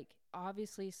useless? Like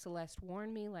obviously Celeste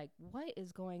warned me. Like what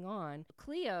is going on?"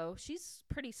 Cleo, she's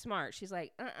pretty smart. She's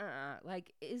like,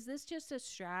 like, "Is this just a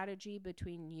strategy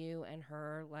between you and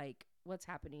her? Like what's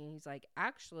happening?" He's like,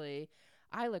 "Actually,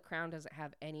 Isla Crown doesn't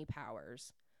have any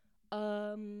powers."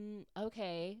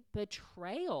 Okay.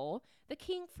 Betrayal. The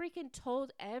king freaking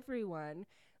told everyone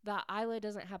that Isla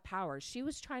doesn't have powers. She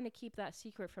was trying to keep that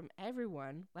secret from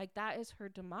everyone. Like that is her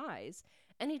demise.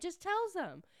 And he just tells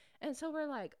them. And so we're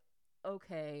like,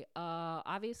 okay,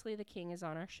 obviously the king is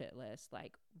on our shit list.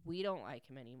 Like we don't like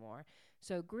him anymore.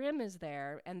 So Grimm is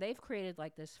there, and they've created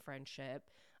like this friendship.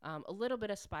 A little bit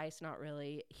of spice, not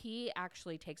really. He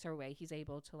actually takes her away. He's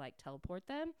able to like teleport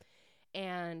them,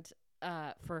 and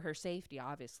for her safety,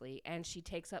 obviously. And she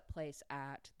takes up place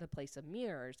at the place of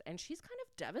mirrors, and she's kind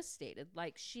of devastated.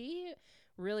 Like she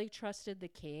really trusted the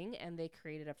king, and they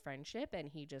created a friendship, and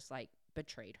he just like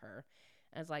betrayed her.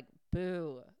 And it's like,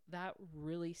 boo, that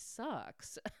really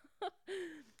sucks.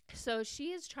 So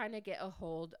she is trying to get a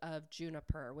hold of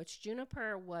Juniper, which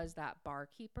Juniper was that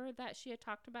barkeeper that she had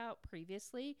talked about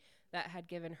previously that had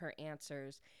given her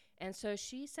answers. And so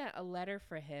she sent a letter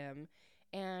for him,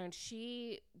 and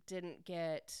she didn't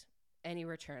get any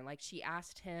return. Like, she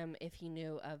asked him if he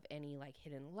knew of any like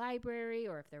hidden library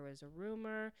or if there was a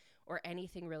rumor or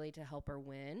anything really to help her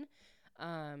win.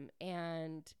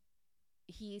 And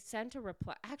he sent a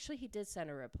reply. Actually, he did send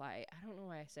a reply. I don't know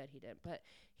why I said he didn't, but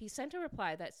he sent a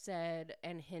reply that said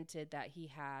and hinted that he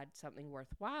had something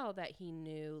worthwhile, that he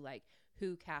knew like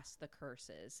who cast the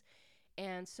curses.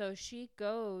 And so she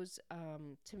goes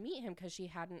to meet him because she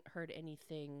hadn't heard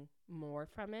anything more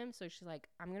from him. So she's like,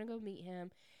 I'm going to go meet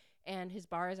him. And his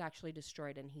bar is actually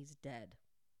destroyed and he's dead.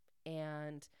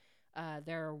 And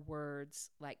there are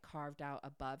words like carved out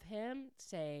above him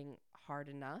saying hard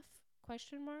enough,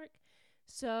 question mark.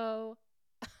 So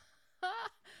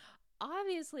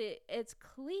obviously it's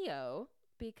Cleo,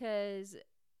 because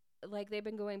like they've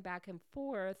been going back and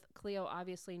forth. Cleo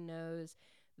obviously knows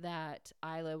that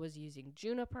Isla was using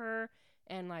Juniper,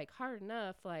 and like hard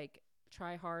enough, like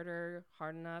try harder,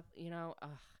 hard enough, ugh.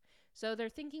 So they're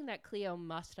thinking that Cleo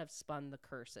must have spun the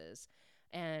curses.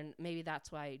 And maybe that's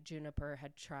why Juniper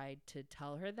had tried to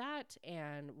tell her that,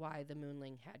 and why the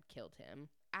Moonling had killed him.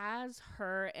 As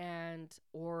her and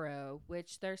Oro,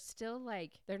 which they're still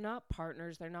like, they're not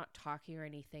partners, they're not talking or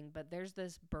anything, but there's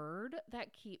this bird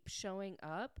that keeps showing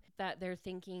up that they're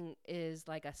thinking is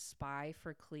like a spy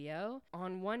for Cleo.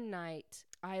 On one night,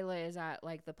 Isla is at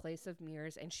like the place of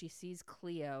mirrors and she sees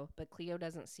Cleo, but Cleo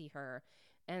doesn't see her.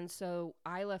 And so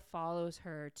Isla follows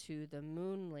her to the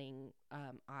Moonling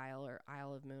Isle, or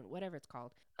Isle of Moon, whatever it's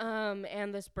called.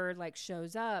 And this bird like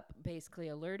shows up, basically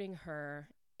alerting her,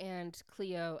 and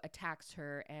Cleo attacks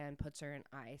her and puts her in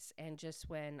ice. And just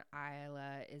when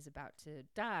Isla is about to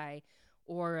die,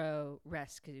 Oro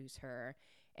rescues her.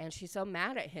 And she's so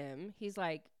mad at him. He's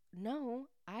like, no,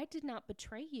 I did not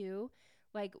betray you.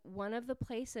 Like, one of the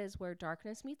places where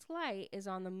darkness meets light is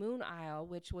on the Moon Isle,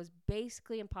 which was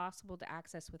basically impossible to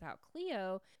access without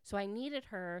Cleo. So I needed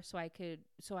her so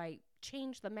I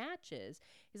changed the matches.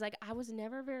 He's like, I was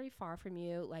never very far from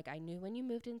you. Like, I knew when you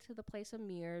moved into the place of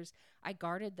mirrors, I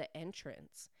guarded the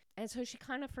entrance. And so she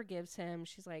kind of forgives him.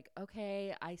 She's like,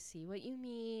 okay, I see what you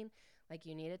mean. Like,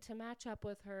 you needed to match up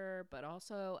with her, but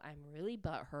also I'm really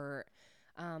butthurt.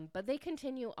 But they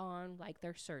continue on like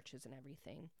their searches and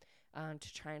everything,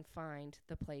 to try and find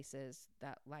the places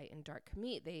that light and dark can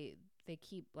meet. They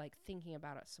keep like thinking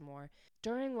about it some more.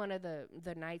 During one of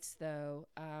the nights, though,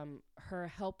 her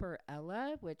helper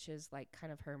Ella, which is like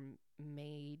kind of her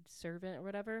maid servant or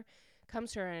whatever,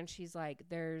 comes to her and she's like,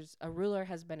 "There's a ruler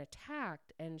has been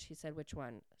attacked," and she said, "Which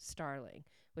one?" Starling,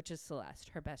 which is Celeste,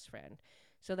 her best friend.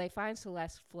 So they find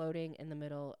Celeste floating in the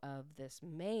middle of this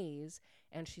maze,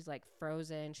 and she's like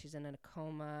frozen. She's in a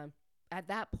coma. At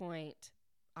that point,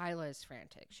 Isla is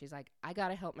frantic. She's like, I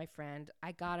gotta help my friend.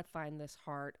 I gotta find this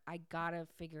heart. I gotta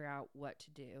figure out what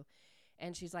to do.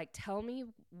 And she's like, tell me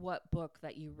what book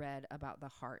that you read about the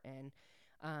heart in.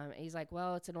 And he's like,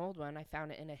 well, it's an old one. I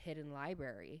found it in a hidden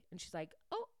library. And she's like,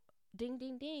 oh, ding,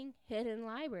 ding, ding, hidden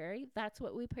library. That's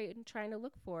what we've been trying to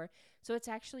look for. So it's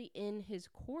actually in his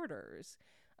quarters,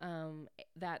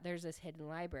 that there's this hidden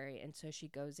library. And so she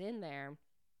goes in there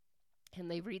and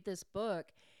they read this book,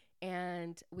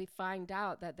 and we find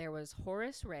out that there was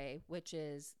Horace Ray, which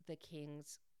is the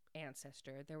king's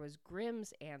ancestor. There was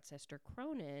Grimm's ancestor,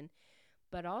 Cronin,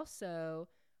 but also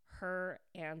her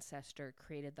ancestor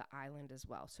created the island as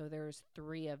well. So there's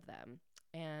three of them,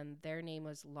 and their name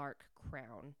was Lark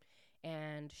Crown.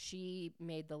 And she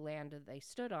made the land that they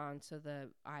stood on, so the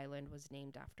island was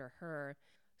named after her.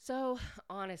 So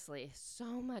honestly,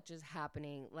 so much is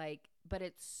happening, like, but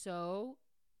it's so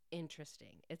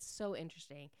interesting. It's so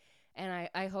interesting. And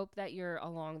I hope that you're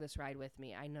along this ride with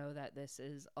me. I know that this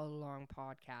is a long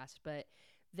podcast, but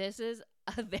this is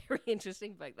a very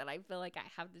interesting book that I feel like I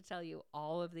have to tell you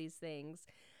all of these things.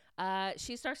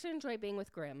 She starts to enjoy being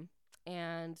with Grimm,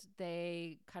 and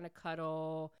they kind of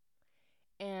cuddle.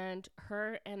 And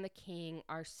her and the king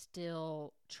are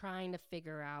still trying to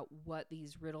figure out what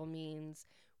these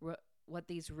what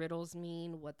these riddles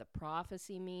mean, what the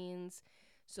prophecy means.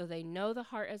 So they know the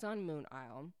heart is on Moon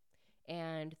Isle,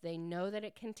 and they know that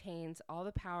it contains all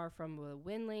the power from the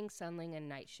Windling, Sunling, and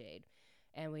Nightshade.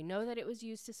 And we know that it was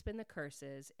used to spin the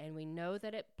curses, and we know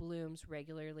that it blooms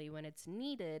regularly when it's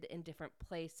needed in different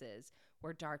places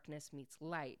where darkness meets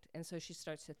light. And so she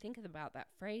starts to think about that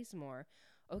phrase more.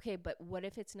 Okay, but what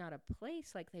if it's not a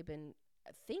place like they've been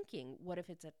thinking? What if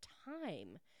it's a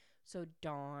time? So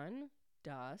dawn,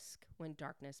 dusk, when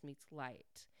darkness meets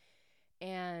light.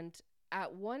 And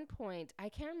at one point, I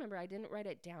can't remember, I didn't write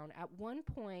it down. At one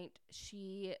point,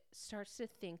 she starts to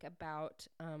think about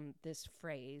this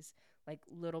phrase, like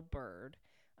little bird.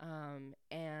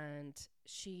 And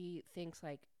she thinks,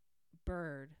 like,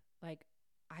 bird, like,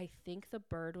 I think the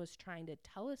bird was trying to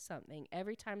tell us something.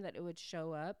 Every time that it would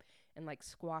show up and like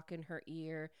squawk in her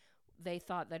ear, they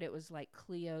thought that it was like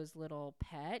Cleo's little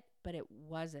pet, but it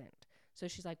wasn't. So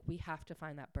she's like, we have to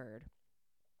find that bird.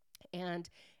 And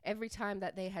every time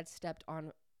that they had stepped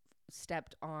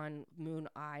on Moon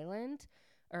Island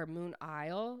or Moon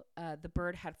Isle, the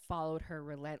bird had followed her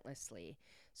relentlessly.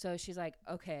 So she's like,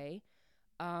 okay,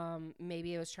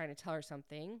 maybe it was trying to tell her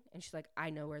something. And she's like, I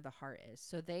know where the heart is.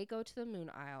 So they go to the Moon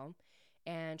Isle,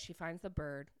 and she finds the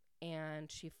bird,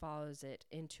 and she follows it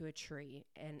into a tree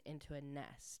and into a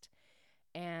nest.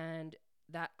 And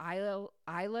that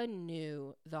Isla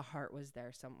knew the heart was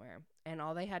there somewhere. And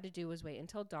all they had to do was wait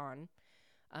until dawn.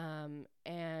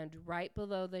 And right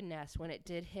below the nest, when it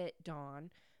did hit dawn,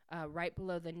 right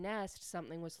below the nest,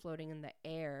 something was floating in the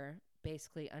air,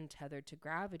 basically untethered to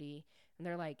gravity. And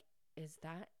they're like, is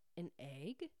that an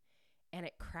egg? And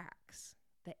it cracks.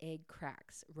 The egg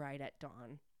cracks right at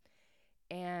dawn.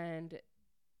 And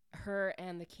her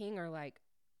and the king are like,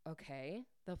 okay,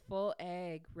 the full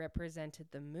egg represented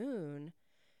the moon.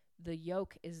 The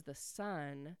yolk is the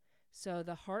sun. So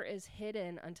the heart is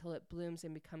hidden until it blooms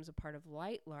and becomes a part of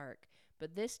Lightlark.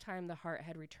 But this time the heart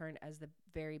had returned as the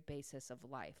very basis of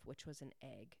life, which was an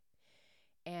egg.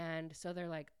 And so they're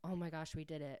like, oh my gosh, we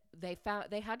did it.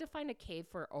 They had to find a cave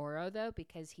for Oro though,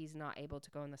 because he's not able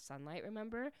to go in the sunlight,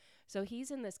 remember? So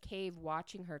he's in this cave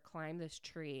watching her climb this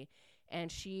tree,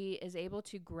 and she is able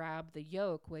to grab the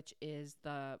yolk, which is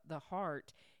the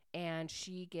heart, and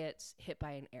she gets hit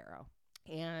by an arrow.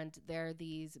 And they're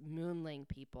these moonling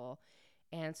people.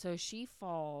 And so she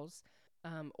falls.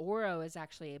 Oro is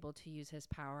actually able to use his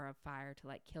power of fire to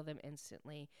like kill them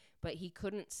instantly, but he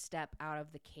couldn't step out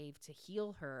of the cave to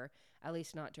heal her, at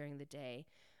least not during the day.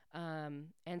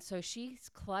 And so she's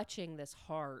clutching this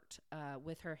heart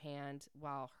with her hand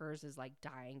while hers is like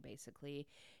dying basically.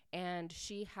 And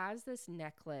she has this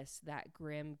necklace that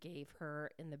Grimm gave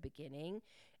her in the beginning.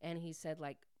 And he said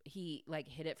like, he like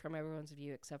hid it from everyone's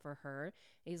view except for her.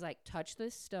 He's like, touch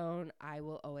this stone, I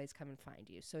will always come and find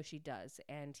you. So she does,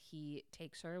 and he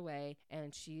takes her away,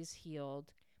 and she's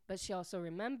healed. But she also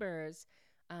remembers,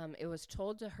 it was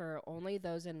told to her only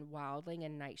those in Wildling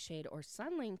and Nightshade or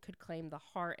Sunling could claim the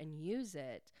heart and use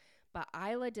it. But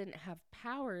Isla didn't have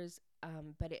powers,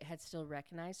 but it had still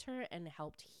recognized her and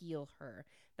helped heal her.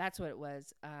 That's what it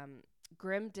was.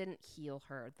 Grimm didn't heal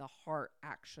her. The heart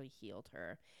actually healed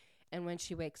her. And when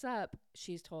she wakes up,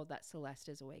 she's told that Celeste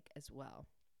is awake as well.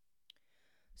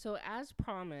 So as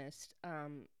promised,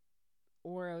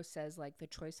 Oro says, like, the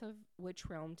choice of which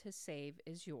realm to save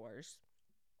is yours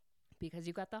because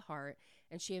you got the heart.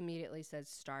 And she immediately says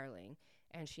Starling.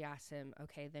 And she asks him,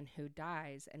 okay, then who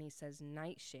dies? And he says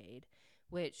Nightshade,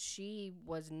 which she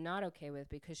was not okay with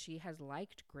because she has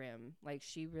liked Grimm. Like,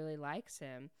 she really likes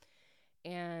him.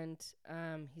 And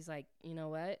he's like, you know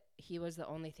what? He was the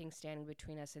only thing standing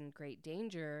between us and great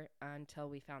danger until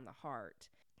we found the heart.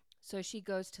 So she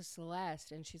goes to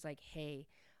Celeste and she's like, hey,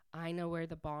 I know where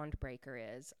the bond breaker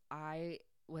is. I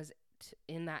was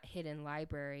in that hidden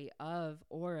library of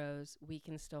Oro's. We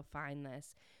can still find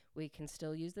this. We can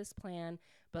still use this plan,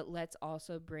 but let's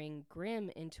also bring Grimm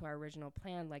into our original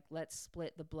plan. Like, let's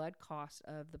split the blood cost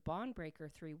of the bond breaker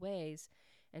 3 ways.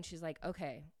 And she's like,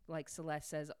 okay, like Celeste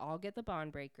says, I'll get the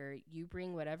bond breaker. You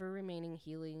bring whatever remaining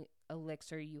healing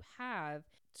elixir you have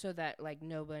so that like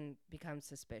no one becomes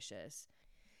suspicious.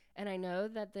 And I know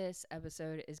that this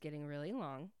episode is getting really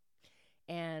long,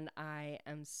 and I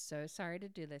am so sorry to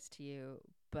do this to you,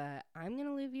 but I'm going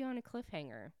to leave you on a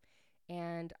cliffhanger.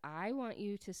 And I want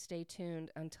you to stay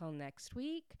tuned until next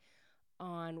week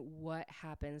on what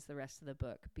happens the rest of the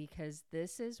book, because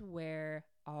this is where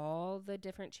all the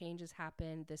different changes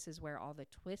happen. This is where all the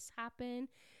twists happen.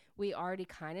 We already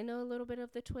kind of know a little bit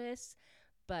of the twists,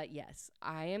 but yes,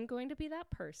 I am going to be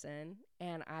that person,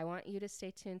 and I want you to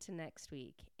stay tuned to next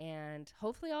week. And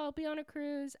hopefully I'll be on a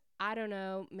cruise. I don't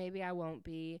know. Maybe I won't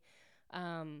be.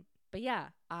 But yeah,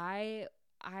 I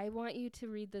want you to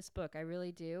read this book. I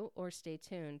really do, or stay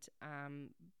tuned.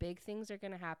 Big things are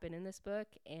going to happen in this book,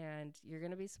 and you're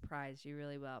going to be surprised. You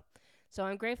really will. So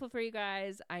I'm grateful for you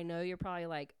guys. I know you're probably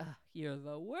like, ugh, you're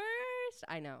the worst.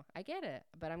 I know. I get it.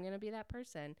 But I'm going to be that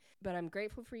person. But I'm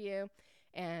grateful for you.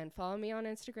 And follow me on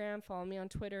Instagram. Follow me on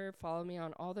Twitter. Follow me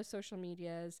on all the social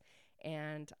medias.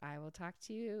 And I will talk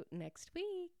to you next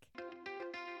week.